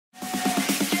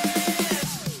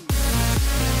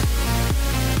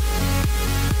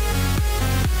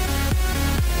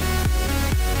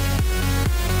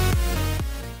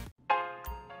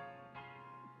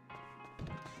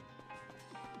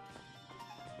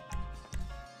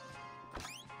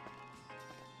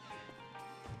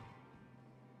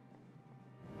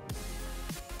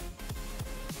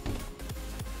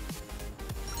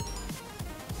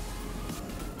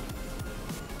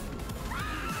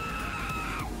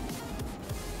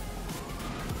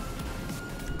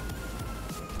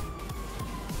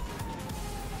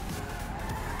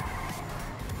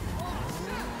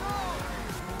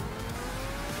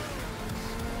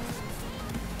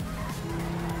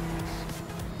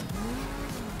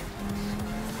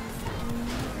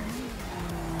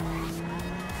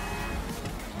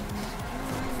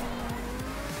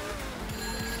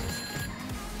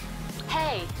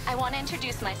want to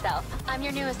introduce myself. I'm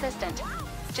your new assistant.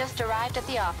 Just arrived at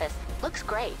the office. Looks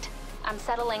great. I'm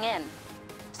settling in.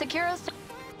 Securo's...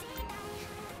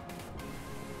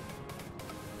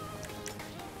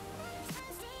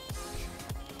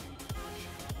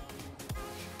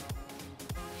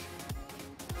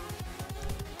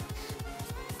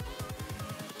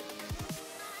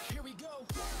 Here we go.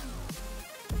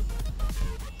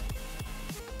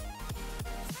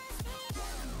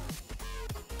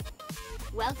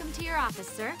 Welcome to your office,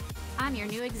 sir. I'm your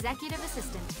new executive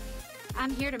assistant.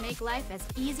 I'm here to make life as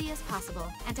easy as possible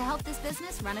and to help this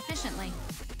business run efficiently.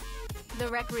 The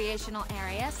recreational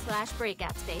area /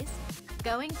 breakout space,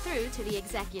 going through to the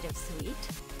executive suite.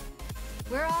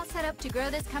 We're all set up to grow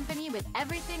this company with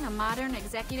everything a modern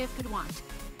executive could want.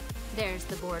 There's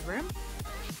the boardroom.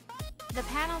 The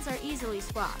panels are easily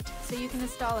swapped, so you can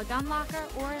install a gun locker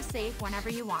or a safe whenever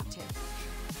you want to.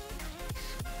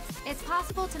 It's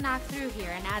possible to knock through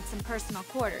here and add some personal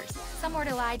quarters, somewhere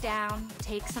to lie down,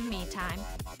 take some me time.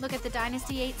 Look at the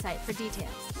Dynasty 8 site for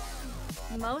details.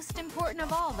 Most important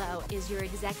of all, though, is your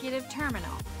executive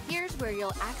terminal. Here's where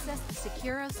you'll access the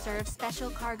Securo Serve Special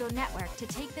Cargo Network to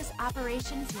take this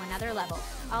operation to another level.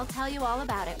 I'll tell you all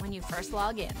about it when you first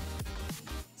log in.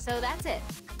 So that's it.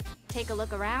 Take a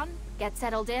look around, get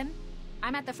settled in.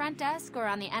 I'm at the front desk or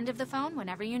on the end of the phone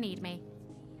whenever you need me.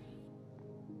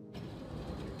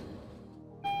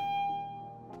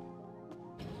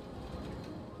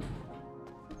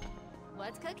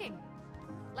 What's cooking?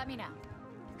 Let me know.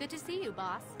 Good to see you,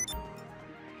 boss.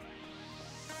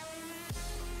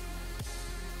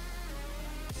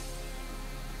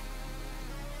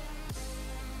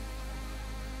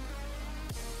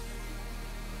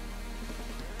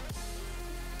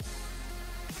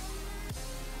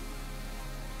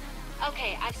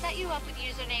 Okay, I've set you up with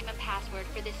username and password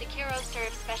for the Securo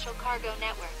Serve Special Cargo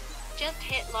Network. Just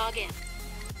hit login.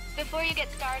 Before you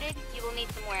get started, you will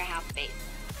need some warehouse space.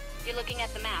 You're looking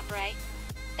at the map, right?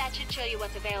 That should show you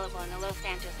what's available in the Los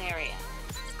Santos area.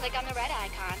 Click on the red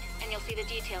icon, and you'll see the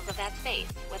details of that space,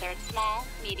 whether it's small,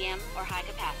 medium, or high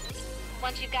capacity.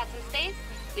 Once you've got some space,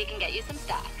 we can get you some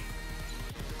stock.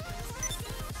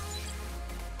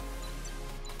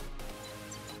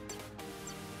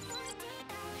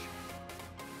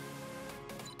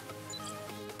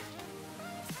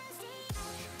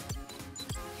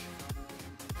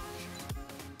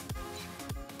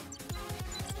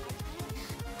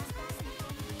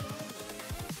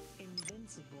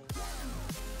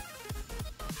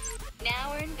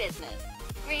 Now we're in business.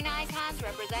 Green icons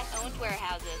represent owned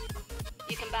warehouses.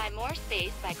 You can buy more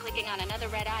space by clicking on another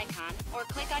red icon, or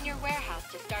click on your warehouse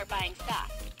to start buying stock.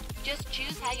 Just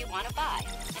choose how you want to buy,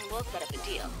 and we'll set up a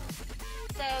deal.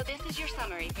 So this is your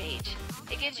summary page.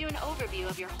 It gives you an overview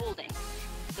of your holdings.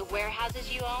 The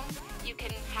warehouses you own, you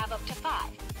can have up to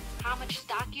 5. How much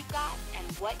stock you've got, and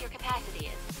what your capacity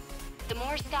is. The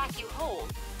more stock you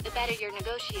hold, the better your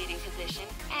negotiating position,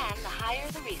 and the higher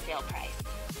the resale price.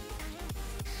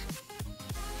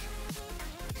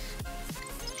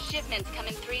 Shipments come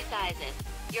in 3 sizes.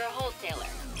 You're a wholesaler,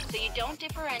 so you don't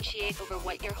differentiate over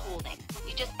what you're holding.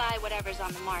 You just buy whatever's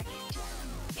on the market.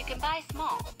 You can buy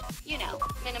small, you know,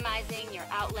 minimizing your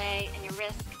outlay and your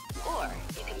risk. Or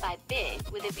you can buy big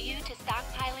with a view to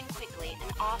stockpiling quickly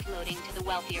and offloading to the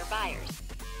wealthier buyers.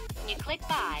 When you click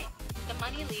buy, the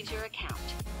money leaves your account.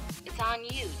 It's on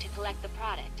you to collect the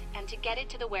product and to get it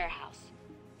to the warehouse.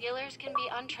 Dealers can be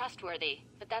untrustworthy,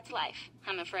 but that's life,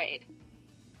 I'm afraid.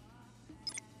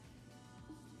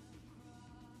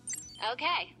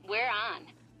 Okay, we're on.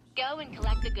 Go and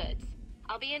collect the goods.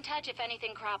 I'll be in touch if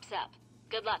anything crops up.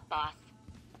 Good luck, boss.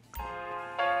 You're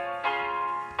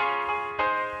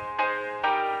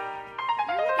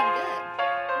looking good.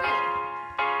 Really.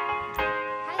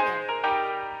 Hi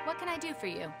there. What can I do for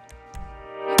you?